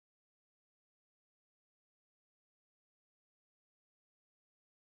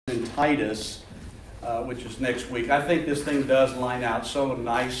Titus, which is next week. I think this thing does line out so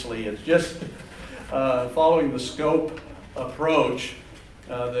nicely. It's just following the scope approach.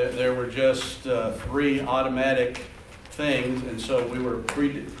 There were just three automatic things, and so we were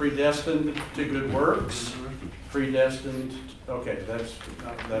predestined to good works, predestined. Okay,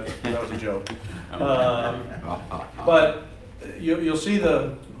 that was a joke. But you'll see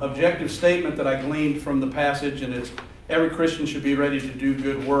the objective statement that I gleaned from the passage, and it's every Christian should be ready to do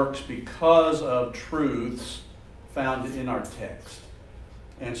good works because of truths found in our text.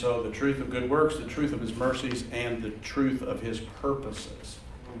 And so the truth of good works, the truth of his mercies, and the truth of his purposes.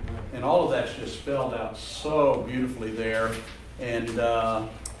 And all of that's just spelled out so beautifully there. And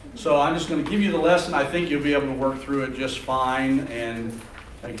so I'm just going to give you the lesson. I think you'll be able to work through it just fine. And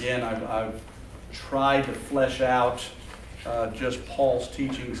again, I've tried to flesh out just Paul's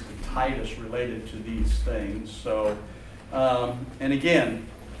teachings to Titus related to these things. So, and again,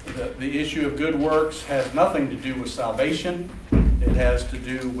 the issue of good works has nothing to do with salvation. It has to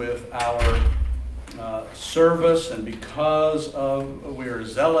do with our service, and because of we are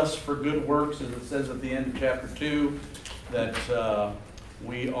zealous for good works, as it says at the end of chapter 2, that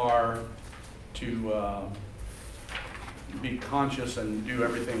we are to be conscious and do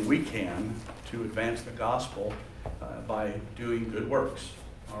everything we can to advance the gospel by doing good works.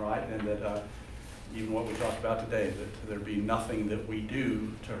 All right, and that even what we talked about today, that there be nothing that we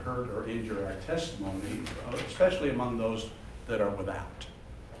do to hurt or injure our testimony, especially among those that are without.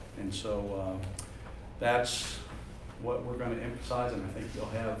 And so that's what we're going to emphasize, and I think you'll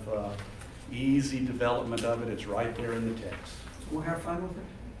have easy development of it. It's right there in the text. We'll have fun with it?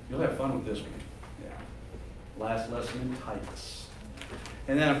 You'll have fun with this one. Yeah. Last lesson in Titus.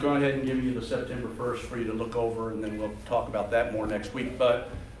 And then I'm going ahead and give you the September 1st for you to look over, and then we'll talk about that more next week. But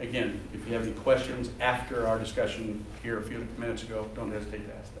again, if you have any questions after our discussion here a few minutes ago, don't hesitate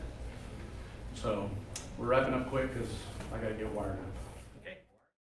to ask them. So we're wrapping up quick because I got to get wired up.